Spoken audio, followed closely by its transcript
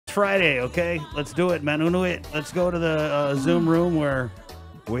Friday, okay? Let's do it, man. Unuit. Let's go to the Zoom room where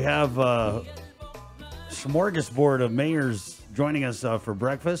we have a smorgasbord of mayors joining us for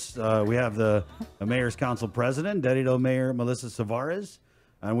breakfast. We have the Mayor's Council President, Derrida Mayor Melissa Tavares,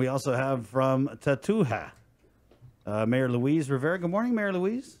 and we also have from Tatuha, Mayor Louise Rivera. Good morning, Mayor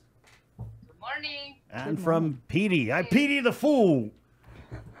Louise. Good morning. And from PD, I PD the fool,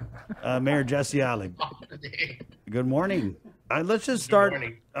 Mayor Jesse Alec. Good morning. Let's just start.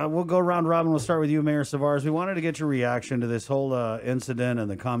 We'll go round robin. We'll start with you, Mayor Tavares. We wanted to get your reaction to this whole incident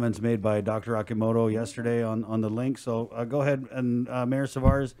and the comments made by Dr. Akimoto yesterday on the link. So go ahead, and Mayor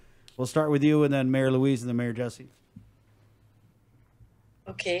Tavares, we'll start with you, and then Mayor Louise, and then Mayor Jesse.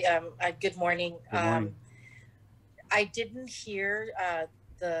 Okay. Good morning. Good morning. I didn't hear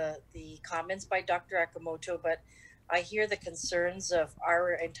the comments by Dr. Akimoto, but I hear the concerns of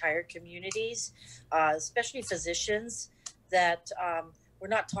our entire communities, especially physicians, that we're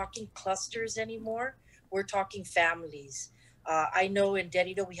not talking clusters anymore. We're talking families. I know in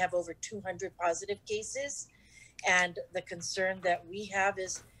Derrida we have over 200 positive cases, and the concern that we have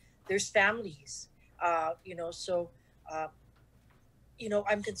is there's families, I'm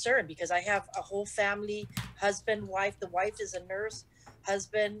concerned because I have a whole family, husband, wife. The wife is a nurse,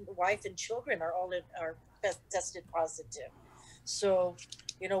 husband, wife, and children are all tested positive. So,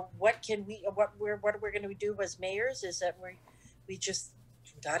 what we're going to do as mayors is that we just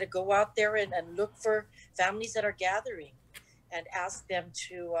got to go out there and look for families that are gathering and ask them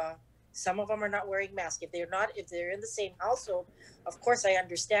to, some of them are not wearing masks. If they're in the same household, of course I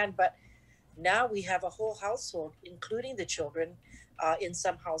understand, but now we have a whole household, including the children, in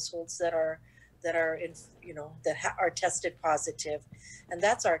some households that are tested positive. And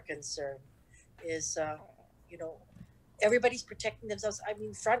that's our concern is, everybody's protecting themselves. I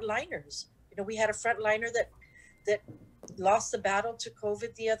mean, frontliners. We had a frontliner that lost the battle to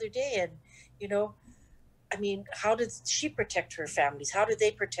COVID the other day, and how did she protect her families? How did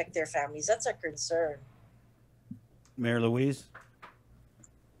they protect their families? That's a concern. Mayor Louise.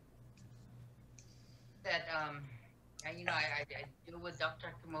 That I deal with Dr.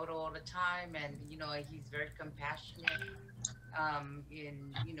 Akimoto all the time, and he's very compassionate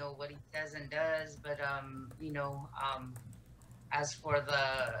in what he says and does, but as for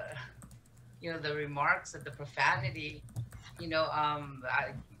the remarks of the profanity,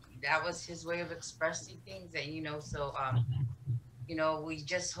 that was his way of expressing things, and we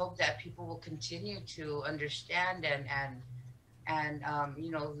just hope that people will continue to understand and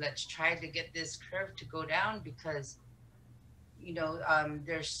let's try to get this curve to go down, because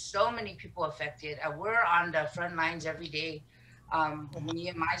there's so many people affected. We're on the front lines every day. Me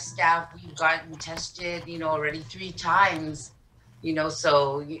and my staff, we've gotten tested, already 3 times,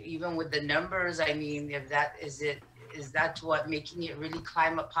 so even with the numbers, I mean, if that is that what making it really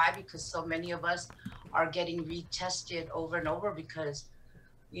climb up high, because so many of us are getting retested over and over because,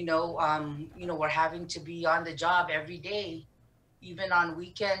 we're having to be on the job every day, even on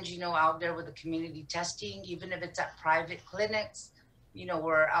weekends, out there with the community testing, even if it's at private clinics,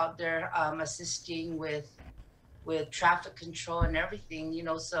 we're out there assisting with traffic control and everything,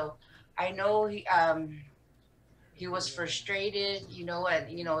 so I know he was frustrated, and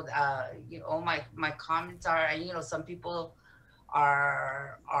my comments are, some people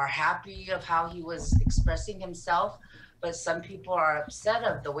are happy of how he was expressing himself, but some people are upset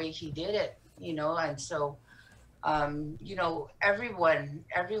of the way he did it, and so everyone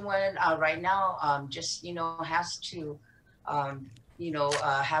right now just has to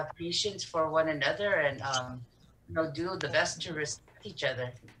have patience for one another and do the best to respect each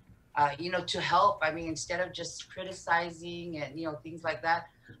other, to help. I mean, instead of just criticizing and things like that,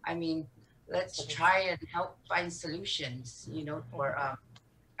 I mean, let's try and help find solutions, for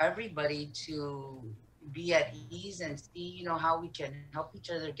everybody to be at ease and see how we can help each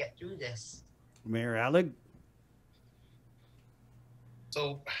other get through this. Mayor Alec.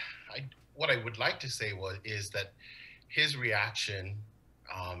 So what I would like to say is that his reaction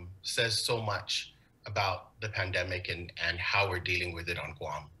says so much about the pandemic and how we're dealing with it on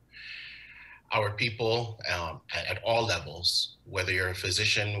Guam. Our people at all levels, whether you're a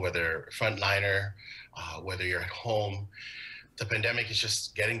physician, whether a frontliner, whether you're at home, the pandemic is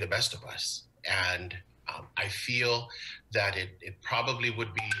just getting the best of us. And I feel that it probably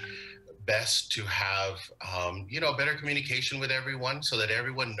would be best to have better communication with everyone so that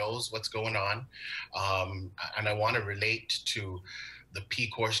everyone knows what's going on. And I want to relate to the P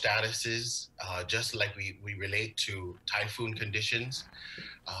core statuses, just like we relate to typhoon conditions.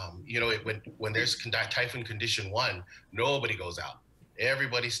 When there's typhoon condition 1, nobody goes out.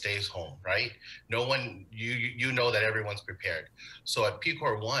 everybody stays home, right? No one, you know that everyone's prepared. So at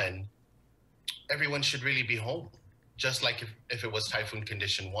PCOR 1, everyone should really be home, just like if it was Typhoon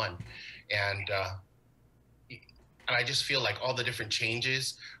Condition 1. And I just feel like all the different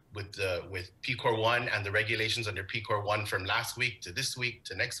changes with PCOR 1 and the regulations under PCOR 1 from last week to this week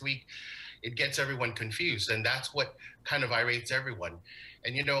to next week, it gets everyone confused. And that's what kind of irates everyone.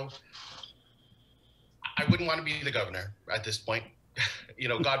 And, you know, I wouldn't want to be the governor at this point. You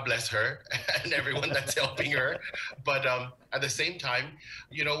know, God bless her and everyone that's helping her. But at the same time,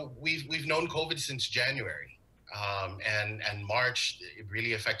 you know, we've known COVID since January, and March. It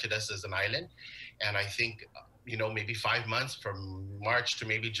really affected us as an island. And I think, you know, maybe 5 months from March to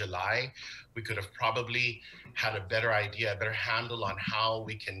maybe July, we could have probably had a better idea, a better handle on how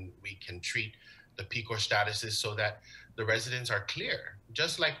we can treat the PCOR statuses so that the residents are clear,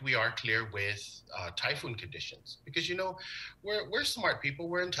 just like we are clear with typhoon conditions. Because, you know, we're smart people,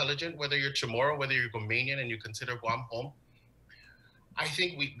 we're intelligent, whether you're Chamorro, whether you're Guamanian and you consider Guam home. I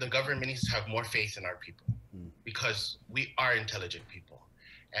think the government needs to have more faith in our people because we are intelligent people.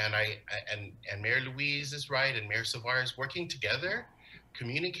 And and Mayor Louise is right, and Mayor Savar is working together.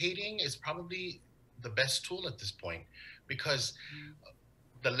 Communicating is probably the best tool at this point, because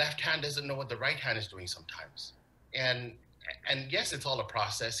the left hand doesn't know what the right hand is doing sometimes. And yes, it's all a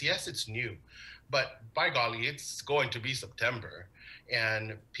process. Yes, it's new, but by golly, it's going to be September.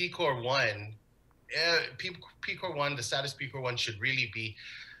 And PCOR 1, PCOR 1, the status PCOR 1 should really be,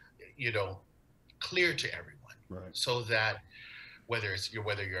 you know, clear to everyone, right? So that whether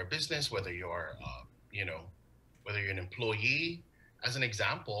you're a business, whether you're you know, whether you're an employee, as an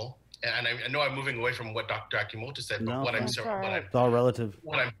example. And I know I'm moving away from what Dr. Akimoto said, but it's all relative.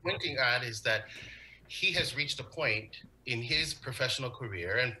 What I'm pointing at is that he has reached a point in his professional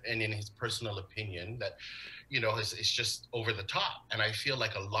career and in his personal opinion that, you know, it's just over the top. And I feel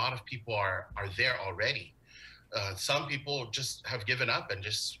like a lot of people are there already. Some people just have given up and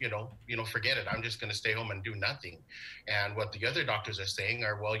just, you know, forget it. I'm just going to stay home and do nothing. And what the other doctors are saying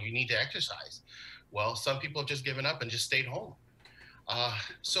are, well, you need to exercise. Well, some people have just given up and just stayed home.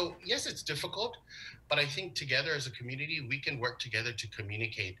 So yes, it's difficult, but I think together as a community, we can work together to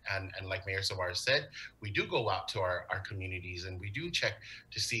communicate. And like Mayor Savar said, we do go out to our communities and we do check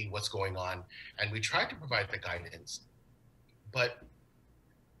to see what's going on. And we try to provide the guidance, but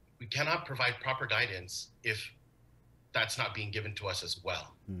we cannot provide proper guidance if that's not being given to us as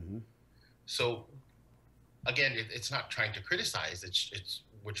well. Mm-hmm. So again, it's not trying to criticize,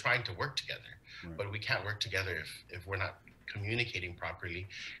 we're trying to work together, right. But we can't work together if we're not communicating properly,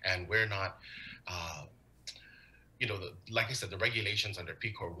 and we're not, you know, like I said, the regulations under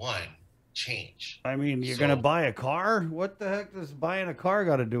PCOR 1 change. I mean, you're going to buy a car? What the heck does buying a car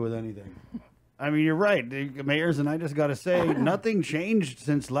got to do with anything? I mean, you're right. The mayors and I just got to say, nothing changed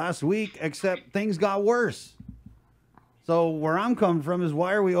since last week, except things got worse. So where I'm coming from is,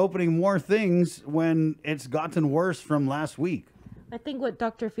 why are we opening more things when it's gotten worse from last week? I think what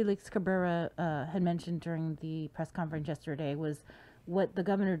Dr. Felix Cabrera had mentioned during the press conference yesterday was what the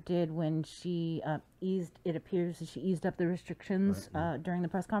governor did when she it appears that she eased up the restrictions during the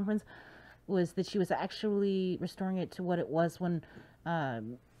press conference, was that she was actually restoring it to what it was when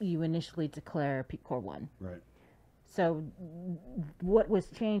you initially declare PCOR 1. Right. So what was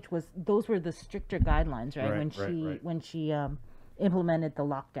changed was those were the stricter guidelines, right? When she implemented the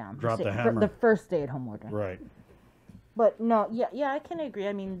lockdown. Dropped the hammer. The first stay-at-home order. Right. But no, yeah, I can agree.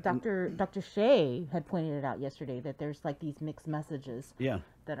 I mean, Dr. Shea had pointed it out yesterday that there's like these mixed messages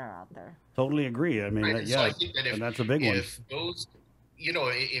that are out there. Totally agree. I mean, right. So I think that and that's a big one. If those, you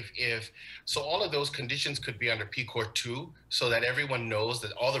know, if so all of those conditions could be under PCOR 2, so that everyone knows,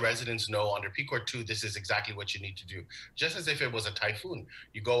 that all the residents know under PCOR 2, this is exactly what you need to do. Just as if it was a typhoon,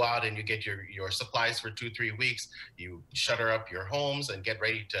 you go out and you get your supplies for 2-3 weeks, you shutter up your homes and get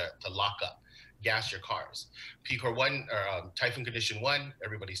ready to lock up. Gas your cars. PCOR 1 or Typhoon Condition 1,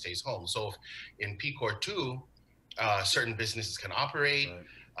 everybody stays home. So if in PCOR 2, certain businesses can operate,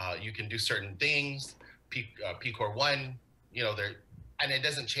 you can do certain things. PCOR 1, you know, and it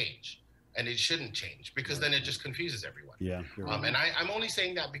doesn't change, and it shouldn't change, because then it just confuses everyone. Yeah. And I'm only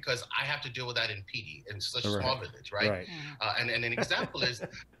saying that because I have to deal with that in PD, in such a small village, right? And an example is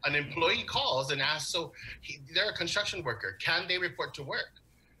an employee calls and asks, so they're a construction worker, can they report to work?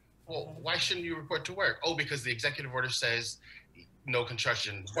 Well, why shouldn't you report to work? Oh, because the executive order says no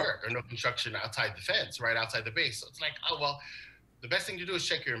construction work, or no construction outside the fence, right outside the base. So it's like, oh, well, the best thing to do is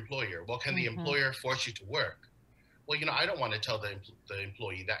check your employer. Well, can the employer force you to work? Well, you know, I don't want to tell the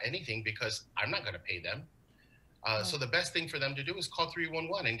employee that anything, because I'm not going to pay them. So the best thing for them to do is call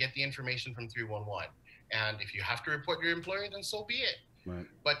 311 and get the information from 311. And if you have to report your employer, then so be it. Right.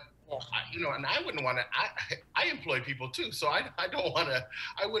 But and I wouldn't want to. I employ people too, so I don't want to.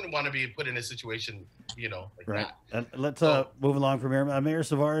 I wouldn't want to be put in a situation, like Right. that. Let's move along from here. Mayor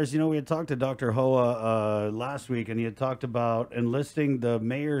Savares, we had talked to Dr. Hoa last week, and he had talked about enlisting the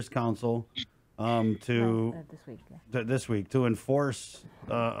mayor's council this week to enforce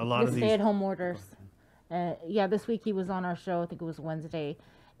a lot of these stay-at-home orders. This week he was on our show. I think it was Wednesday,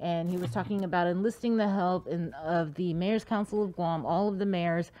 and he was talking about enlisting the help of the Mayor's Council of Guam, all of the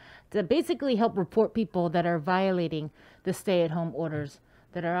mayors, to basically help report people that are violating the stay-at-home orders,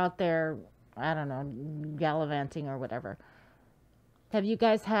 that are out there, I don't know, gallivanting or whatever. Have you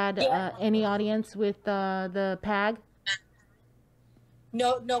guys had any audience with the PAG?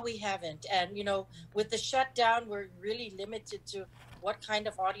 No, we haven't. And, with the shutdown, we're really limited to what kind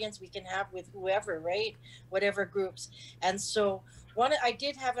of audience we can have with whoever, right? Whatever groups. And so I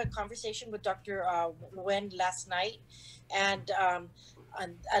did have a conversation with Dr. Wen last night, and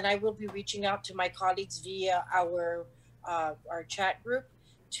I will be reaching out to my colleagues via our chat group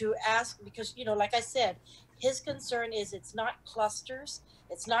to ask, because, like I said, his concern is it's not clusters.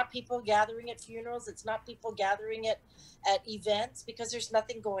 It's not people gathering at funerals. It's not people gathering at events, because there's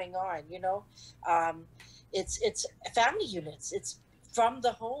nothing going on, it's family units. It's from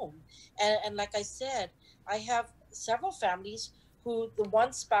the home. And like I said, I have several families who the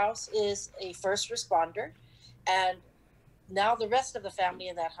one spouse is a first responder, and now the rest of the family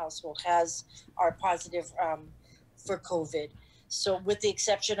in that household are positive for COVID. So with the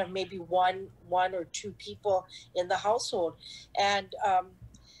exception of maybe one or two people in the household. And,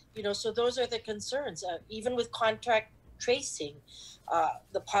 so those are the concerns. Even with contact tracing,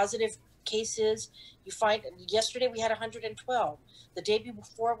 the positive cases, you find yesterday we had 112. The day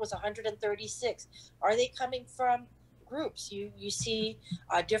before was 136. Are they coming from groups? You see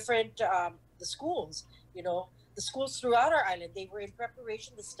different, the schools, the schools throughout our island, they were in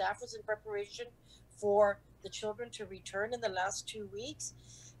preparation. The staff was in preparation for the children to return in the last 2 weeks.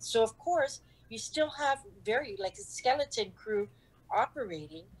 So of course you still have like a skeleton crew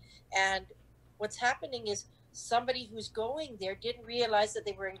operating, and what's happening is somebody who's going there didn't realize that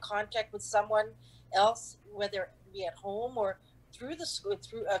they were in contact with someone else, whether it be at home or through the school,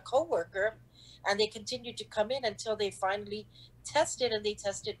 through a coworker, and they continued to come in until they finally tested, and they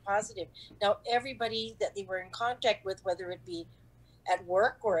tested positive. Now everybody that they were in contact with, whether it be at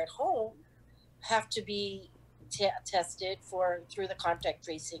work or at home, have to be tested through the contact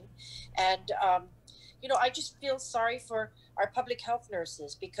tracing. And I just feel sorry for our public health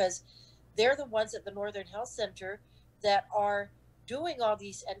nurses, because they're the ones at the Northern Health Center that are doing all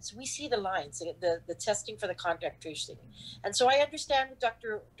these, and so we see the lines, the testing for the contact tracing. And so I understand with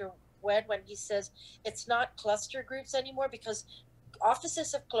Dr. Wed when he says it's not cluster groups anymore, because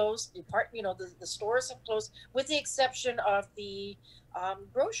offices have closed, the stores have closed, with the exception of the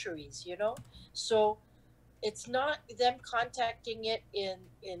groceries, so it's not them contacting it in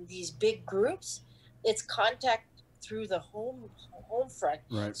these big groups. It's contact through the home front.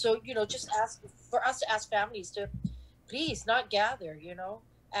 Right. So just ask for us to ask families to please not gather.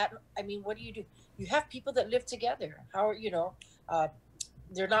 What do? You have people that live together. How are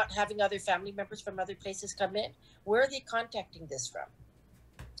they're not having other family members from other places come in. Where are they contacting this from?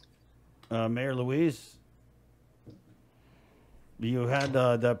 Mayor Louise, you had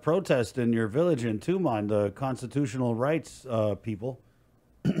the protest in your village in Tumon, the constitutional rights people.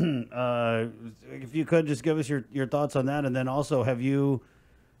 If you could just give us your thoughts on that, and then also, have you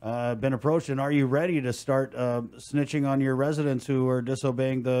been approached, and are you ready to start snitching on your residents who are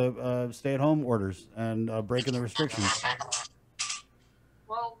disobeying the stay-at-home orders and breaking the restrictions?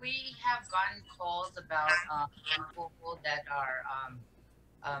 Well, we have gotten calls about people that are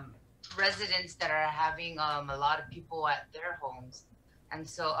residents that are having a lot of people at their homes, and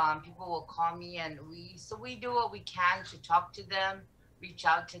so people will call me, and we do what we can to talk to them, reach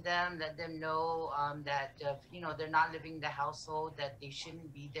out to them, let them know that they're not living in the household, that they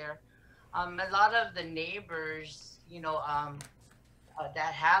shouldn't be there. A lot of the neighbors,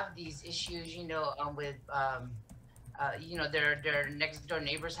 that have these issues, with their next door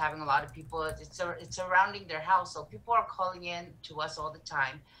neighbors having a lot of people. It's surrounding their house, so people are calling in to us all the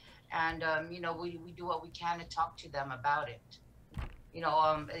time, and we do what we can to talk to them about it.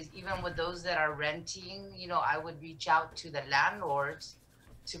 Even with those that are renting, I would reach out to the landlords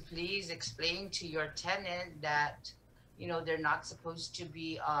to please explain to your tenant that, they're not supposed to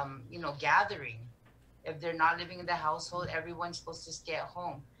be, gathering. If they're not living in the household, everyone's supposed to stay at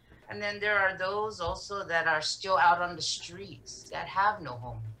home. And then there are those also that are still out on the streets that have no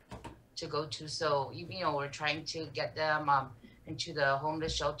home to go to. So, we're trying to get them into the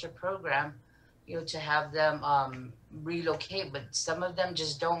homeless shelter program, to have them relocate, but some of them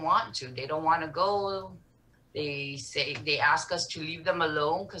just don't want to. They don't want to go. They ask us to leave them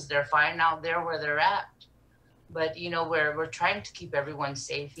alone because they're fine out there where they're at. But we're trying to keep everyone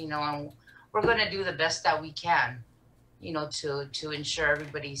safe, and we're going to do the best that we can, to ensure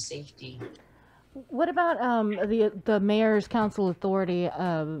everybody's safety. What about the mayor's council authority?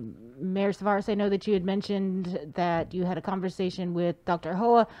 Mayor Savares, I know that you had mentioned that you had a conversation with Dr.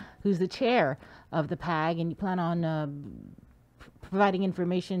 Hoa, who's the chair of the PAG, and you plan on providing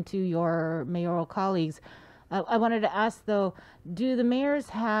information to your mayoral colleagues. I wanted to ask, though, do the mayors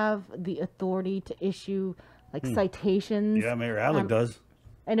have the authority to issue citations? Yeah, Mayor Alec does.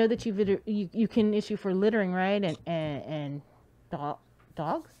 I know that you can issue for littering, right? And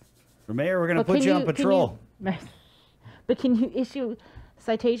dogs? Mayor, we're going to put you on patrol. But can you issue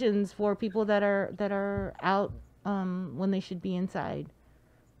citations for people that are out when they should be inside?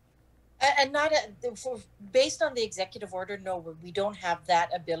 And not based on the executive order, no, we don't have that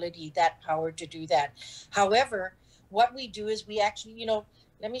ability, that power to do that. However, what we do is we actually,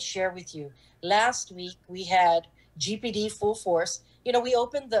 let me share with you. Last week we had GPD full force. We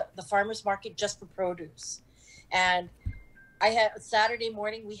opened the farmers market just for produce, and I had Saturday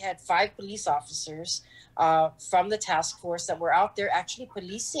morning, we had 5 police officers from the task force that were out there actually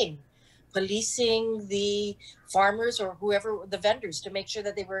policing the farmers or whoever, the vendors, to make sure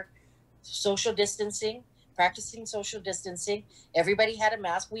that they were practicing social distancing. Everybody had a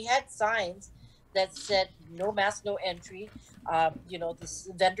mask. We had signs that said no mask, no entry.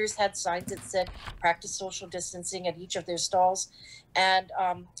 The vendors had signs that said practice social distancing at each of their stalls. And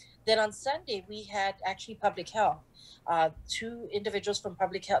then on Sunday, we had actually public health. 2 individuals from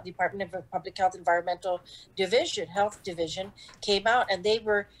Public Health, Department of Public Health Environmental Division, Health Division, came out, and they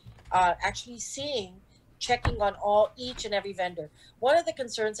were actually checking on each and every vendor. One of the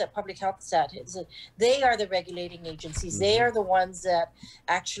concerns that Public Health said is that they are the regulating agencies. They are the ones that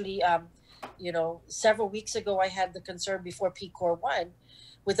actually, several weeks ago, I had the concern before PCOR 1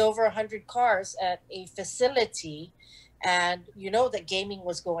 with over 100 cars at a facility, and that gaming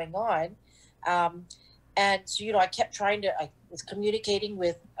was going on. And so, I kept I was communicating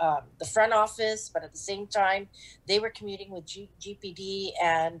with the front office, but at the same time, they were communicating with GPD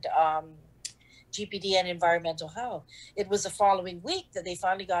and environmental health. It was the following week that they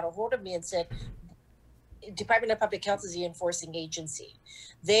finally got a hold of me and said, Department of Public Health is the enforcing agency.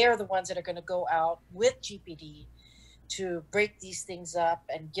 They are the ones that are going to go out with GPD to break these things up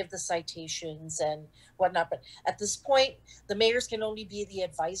and give the citations and whatnot. But at this point, the mayors can only be the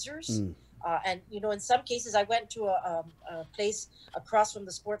advisors. And, in some cases, I went to a place across from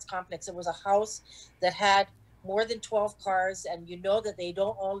the sports complex. It was a house that had more than 12 cars, and that they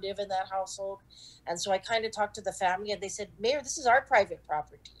don't all live in that household. And so I kind of talked to the family, and they said, Mayor, this is our private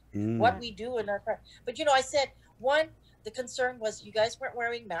property. What we do in our but I said, one, the concern was you guys weren't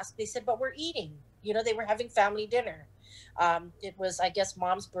wearing masks. They said, but we're eating. They were having family dinner. It was, I guess,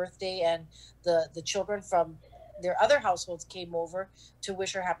 Mom's birthday, and the children from their other households came over to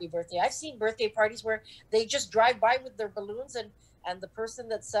wish her happy birthday. I've seen birthday parties where they just drive by with their balloons, and the person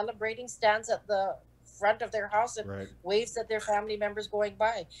that's celebrating stands at the front of their house and waves at their family members going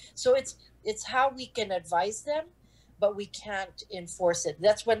by. So it's how we can advise them, but we can't enforce it.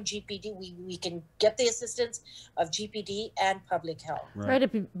 That's when GPD, we can get the assistance of GPD and public health.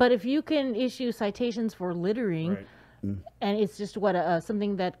 Right. But if you can issue citations for littering, and it's just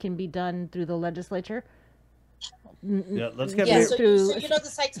something that can be done through the legislature. Yeah, let's get so the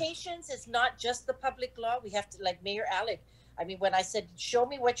citations is not just the public law. We have to, like Mayor Alec. I mean, when I said, show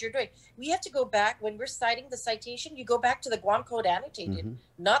me what you're doing, we have to go back. When we're citing the citation, you go back to the Guam Code annotated,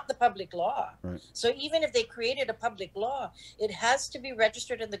 not the public law. So even if they created a public law, it has to be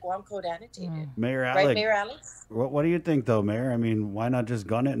registered in the Guam Code annotated. Mayor Alec, right, Mayor Alec? What do you think, though, Mayor? I mean, why not just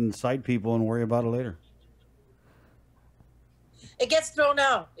gun it and cite people and worry about it later? It gets thrown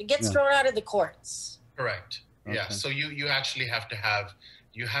out. It gets thrown out of the courts. Correct. Okay. Yeah. So you actually have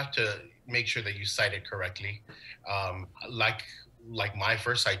to make sure that you cite it correctly. Like my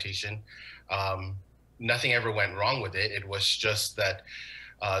first citation, nothing ever went wrong with it. It was just that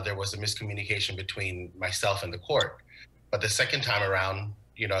there was a miscommunication between myself and the court. But the second time around,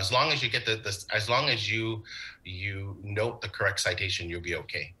 as long as you get as long as you note the correct citation, you'll be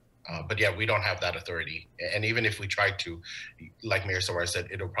okay. But yeah, we don't have that authority. And even if we tried to, like Mayor Sawar said,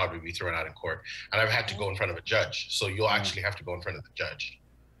 it'll probably be thrown out in court. And I've had to go in front of a judge. So you'll actually have to go in front of the judge.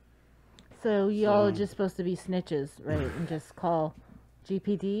 So y'all are just supposed to be snitches, right? And just call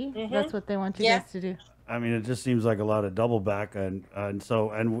GPD? That's what they want you guys to do? I mean, it just seems like a lot of double back. And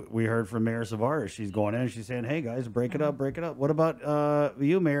we heard from Mayor Savares. She's going in and she's saying, hey, guys, break it up, break it up. What about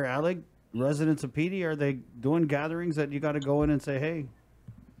you, Mayor Alec? residents of PD, are they doing gatherings that you got to go in and say, hey,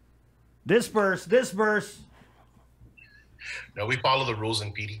 disperse? No, we follow the rules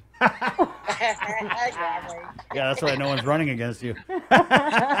in PD. Yeah, that's why no one's running against you.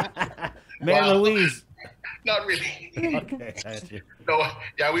 Mayor Louise. Not really. Okay, No,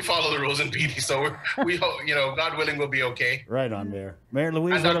 yeah, we follow the rules in PD, so we hope, God willing, we'll be okay. Right on, Mayor. Mayor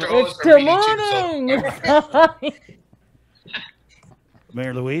Louise. And Dr. It's still morning.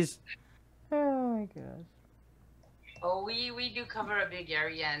 Mayor Louise. Oh my gosh. Oh, we do cover a big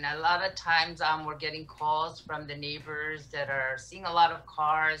area, and a lot of times we're getting calls from the neighbors that are seeing a lot of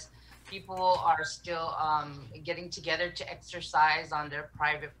cars. People are still getting together to exercise on their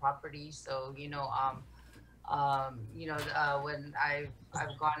private property. So when I've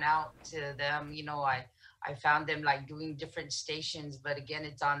gone out to them, I found them like doing different stations, but again,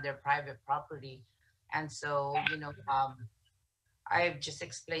 it's on their private property, and so I've just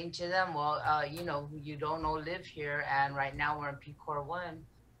explained to them, well, you don't all live here, and right now we're in P-Core 1.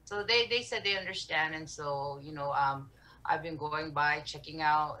 So they said they understand, and so, I've been going by, checking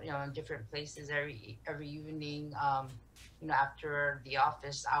out, in different places every evening, after the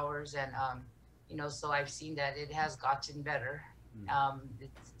office hours, and, so I've seen that it has gotten better.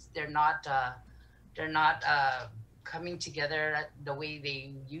 They're not coming together the way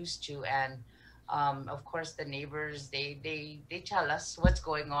they used to, and of course, the neighbors, they tell us what's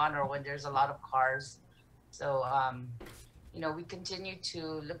going on or when there's a lot of cars. So, we continue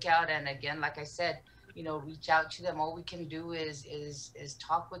to look out. And again, like I said, reach out to them. All we can do is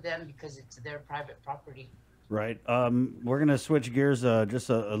talk with them because it's their private property. Right. We're going to switch gears just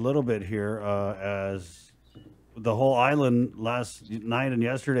a little bit here as the whole island last night and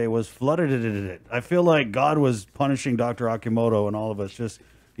yesterday was flooded. I feel like God was punishing Dr. Akimoto and all of us. Just,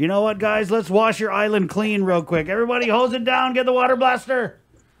 you know what, guys? Let's wash your island clean real quick. Everybody hose it down. Get the water blaster.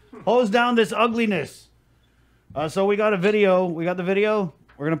 Hose down this ugliness. So we got a video. We got the video.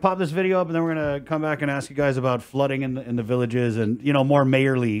 We're going to pop this video up, and then we're going to come back and ask you guys about flooding in the villages and, more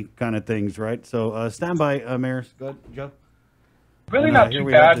mayorly kind of things, right? So stand by, mayors. Go ahead, Joe. Really not too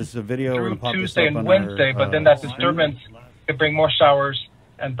bad this video. through Tuesday and Wednesday, but then that disturbance could bring more showers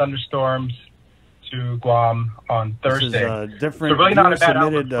and thunderstorms to Guam on Thursday. This is, different. So really not a bad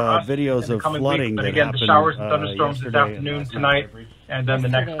submitted videos of flooding but that again, happened, the showers and thunderstorms this afternoon, tonight, and then the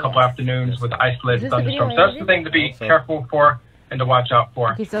next couple afternoons with isolated thunderstorms. So that's the thing to be careful for and to watch out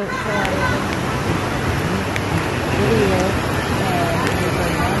for. Okay, so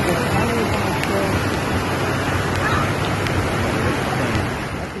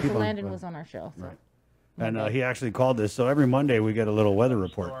Landon was on our show. So. Right. And he actually called this. So every Monday we get a little weather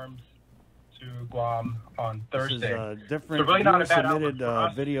report. To Guam on Thursday. This is, different. So really not a bad submitted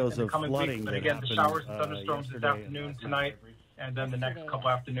videos of flooding but that again, happened, the showers and thunderstorms this yesterday afternoon, tonight, and then the next Yesterday, couple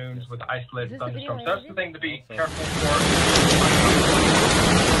afternoons with isolated thunderstorms. video That's the thing to be careful for.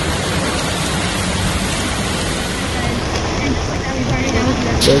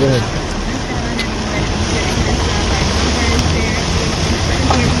 Go ahead.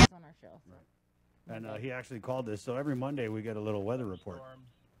 On our show. So. And he actually called this. So every Monday we get a little weather report.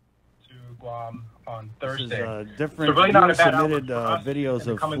 To Guam on Thursday. This is, different. So really not a bad submitted outlook for us videos in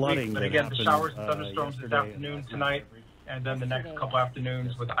the of coming flooding weeks, but that again, happened, the showers and thunderstorms this yesterday afternoon, tonight, and then the next Yesterday. couple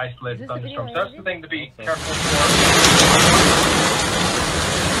afternoons with isolated Is this the video thunderstorms. That's the thing to be Okay. careful for.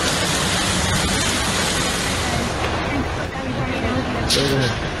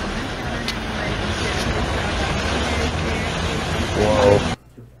 Whoa.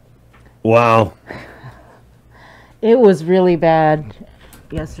 Wow. It was really bad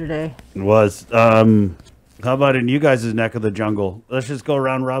yesterday. It was. How about in you guys' neck of the jungle? Let's just go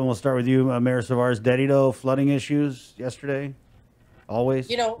around robin. We'll start with you, Mayor Savars. Dedido, flooding issues yesterday? Always?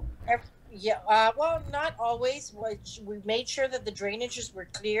 Well, not always. We made sure that the drainages were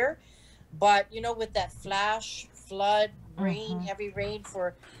clear, but with that flash flood rain, heavy rain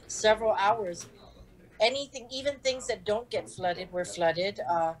for several hours, even things that don't get flooded were flooded.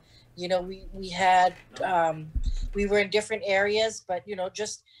 We had we were in different areas, but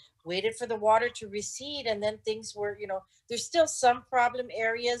just waited for the water to recede, and then things were, there's still some problem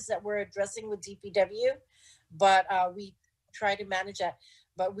areas that we're addressing with DPW, but we try to manage that.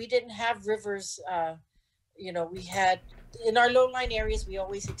 But we didn't have rivers. We had in our low-lying areas, we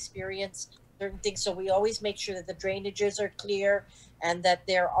always experience certain things, so we always make sure that the drainages are clear and that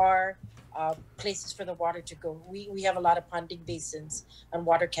there are places for the water to go. We have a lot of ponding basins and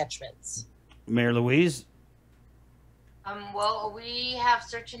water catchments. Mayor Louise? Well, we have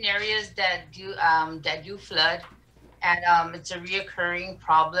certain areas that do flood, and it's a reoccurring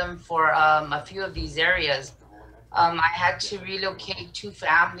problem for a few of these areas. I had to relocate 2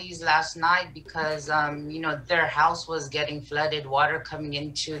 families last night because, their house was getting flooded, water coming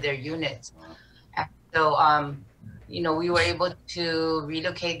into their units. And so, we were able to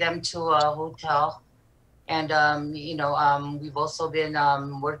relocate them to a hotel. And, we've also been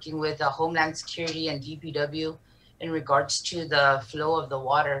working with Homeland Security and DPW in regards to the flow of the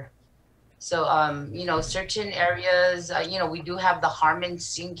water. So, certain areas, we do have the Harmon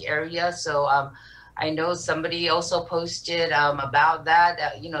Sink area. So, I know somebody also posted about that.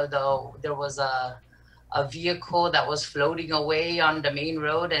 There was a vehicle that was floating away on the main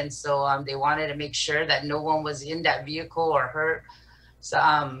road, and so they wanted to make sure that no one was in that vehicle or hurt. So,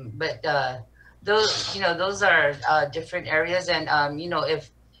 but those are different areas, and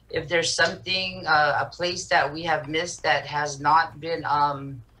if there's something, a place that we have missed that has not been,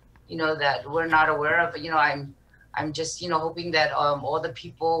 that we're not aware of, I'm just, hoping that all the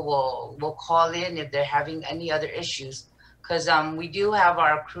people will call in if they're having any other issues, because we do have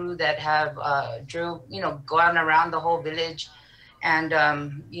our crew that have gone around the whole village, and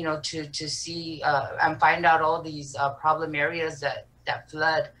to see and find out all these problem areas that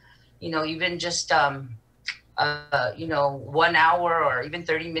flood, even just 1 hour or even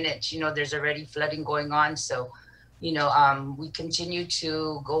 30 minutes, there's already flooding going on. So, we continue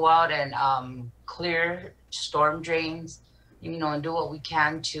to go out and clear storm drains, and do what we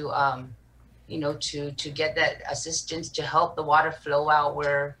can to, to get that assistance to help the water flow out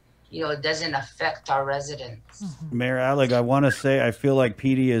where, it doesn't affect our residents. Mayor Alec, I want to say I feel like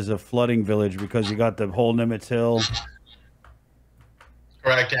PD is a flooding village because you got the whole Nimitz Hill.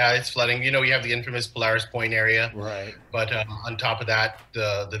 Correct. Yeah, it's flooding. You have the infamous Polaris Point area, right? But on top of that,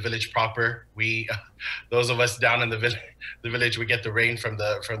 the village proper, those of us down in the village, we get the rain from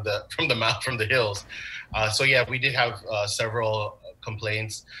the hills. So yeah, we did have several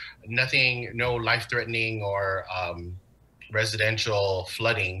complaints. Nothing, no life-threatening or residential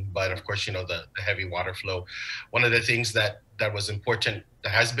flooding, but of course, the heavy water flow. One of the things that was important,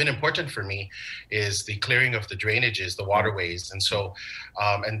 that has been important for me, is the clearing of the drainages, the waterways. And so,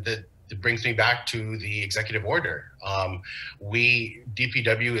 it brings me back to the executive order.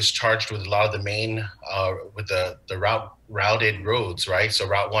 DPW is charged with a lot of the main, with the routed roads, right? So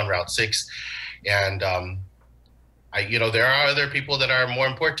Route 1, Route 6. And there are other people that are more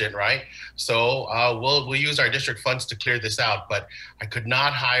important, right? So we'll use our district funds to clear this out, but I could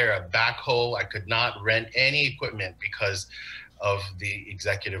not hire a backhoe. I could not rent any equipment because of the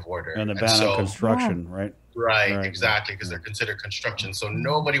executive order. And the ban on construction, right? Right, exactly, because they're considered construction. So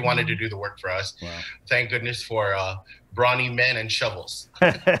nobody wanted to do the work for us. Wow. Thank goodness for brawny men and shovels.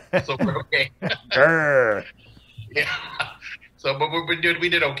 So we're okay. Yeah. So, but we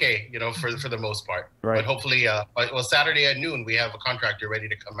did okay, for the most part. Right. But hopefully, Saturday at noon, we have a contractor ready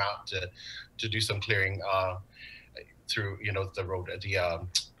to come out to do some clearing through, the road, the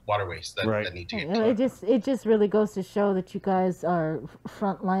waterways that need to get it just really goes to show that you guys are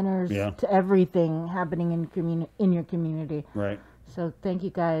frontliners to everything happening in your community. Right. So thank you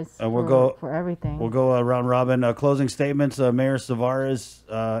guys for everything. We'll go round robin. Closing statements, Mayor Savares,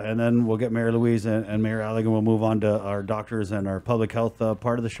 and then we'll get Mayor Louise and Mayor Alec, and we'll move on to our doctors and our public health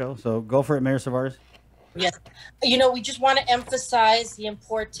part of the show. So go for it, Mayor Savares. Yes. We just want to emphasize the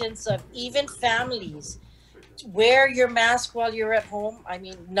importance of even families. Wear your mask while you're at home. I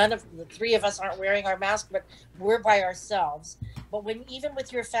mean, none of the three of us aren't wearing our mask, but we're by ourselves. But even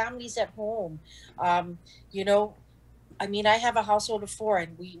with your families at home, I have a household of 4,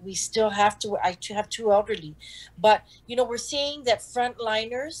 and we still have to. I have 2 elderly, but we're seeing that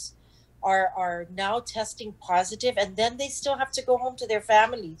frontliners are now testing positive, and then they still have to go home to their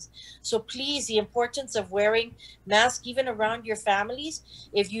families. So please, the importance of wearing masks even around your families.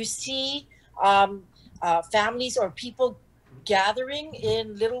 If you see families or people gathering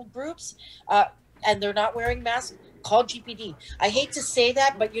in little groups and they're not wearing masks, call GPD. I hate to say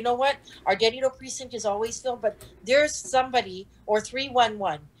that, but you know what? Our Getito precinct is always filled, but there's somebody, or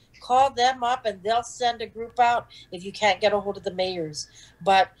 311. Call them up and they'll send a group out if you can't get a hold of the mayors.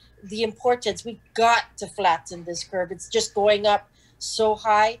 But the importance, we've got to flatten this curve. It's just going up so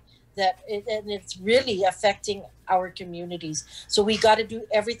high that it's really affecting our communities. So we got to do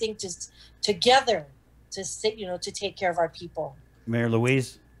everything together to take care of our people. Mayor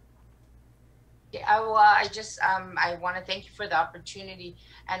Louise. Yeah, I want to thank you for the opportunity,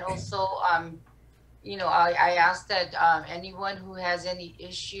 and also I ask that anyone who has any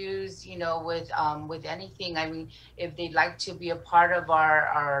issues with anything, I mean, if they'd like to be a part of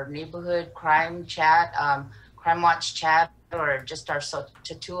our neighborhood crime chat, crime watch chat, or just our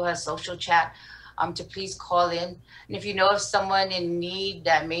Tatua social chat, to please call in. And if you know of someone in need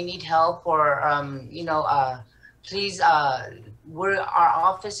that may need help, or please, our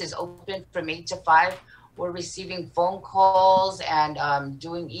office is open from 8 to 5. We're receiving phone calls and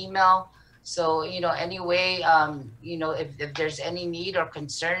doing email. So, anyway, if there's any need or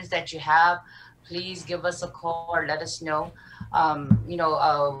concerns that you have, please give us a call or let us know.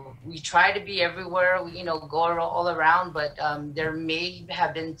 We try to be everywhere, go all around, but there may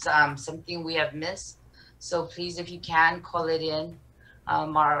have been something we have missed. So please, if you can, call it in.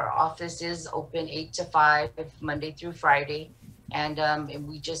 Our office is open 8 to 5, Monday through Friday. And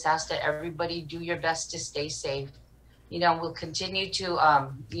we just ask that everybody do your best to stay safe. We'll continue to,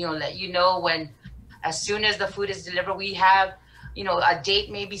 let you know when, as soon as the food is delivered, we have, a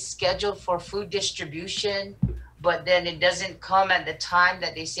date may be scheduled for food distribution, but then it doesn't come at the time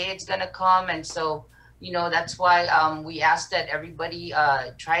that they say it's going to come. And so, that's why we ask that everybody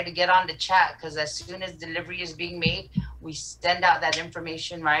try to get on the chat, because as soon as delivery is being made, we send out that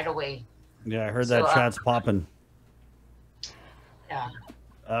information right away. Yeah, I heard that chat's popping.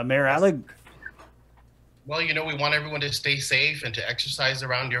 Yeah. Mayor Alec? Well, we want everyone to stay safe and to exercise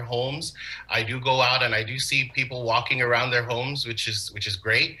around your homes. I do go out and I do see people walking around their homes, which is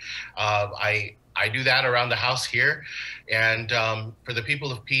great. I do that around the house here. And for the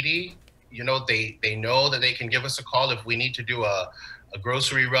people of PD, they know that they can give us a call if we need to do a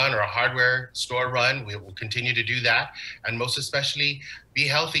grocery run or a hardware store run. We will continue to do that. And most especially, be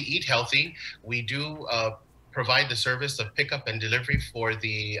healthy, eat healthy. We do provide the service of pickup and delivery for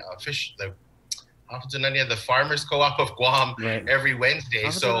the the Farmers Co-op of Guam every Wednesday.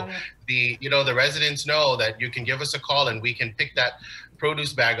 So the residents know that you can give us a call and we can pick that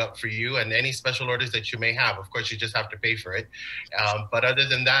produce bag up for you and any special orders that you may have. Of course, you just have to pay for it. But other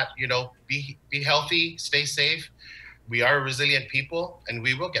than that, be healthy, stay safe. We are a resilient people and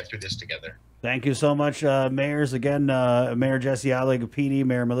we will get through this together. Thank you so much, mayors. Again, Mayor Jesse Alec, PD,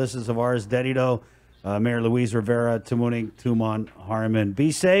 Mayor Melissa Zavares, Dedito, Mayor Luis Rivera, Tamuning, Tumon, Harmon.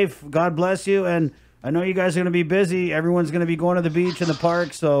 Be safe. God bless you. And I know you guys are going to be busy. Everyone's going to be going to the beach and the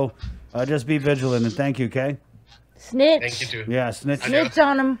park. So just be vigilant. And thank you, okay? Snitch. Thank you, too. Yeah, snitch. Snitch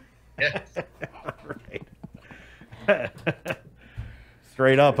on him. Yeah. All right.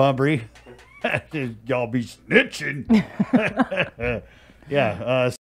 Straight up, huh, Bree? Y'all be snitching. Yeah.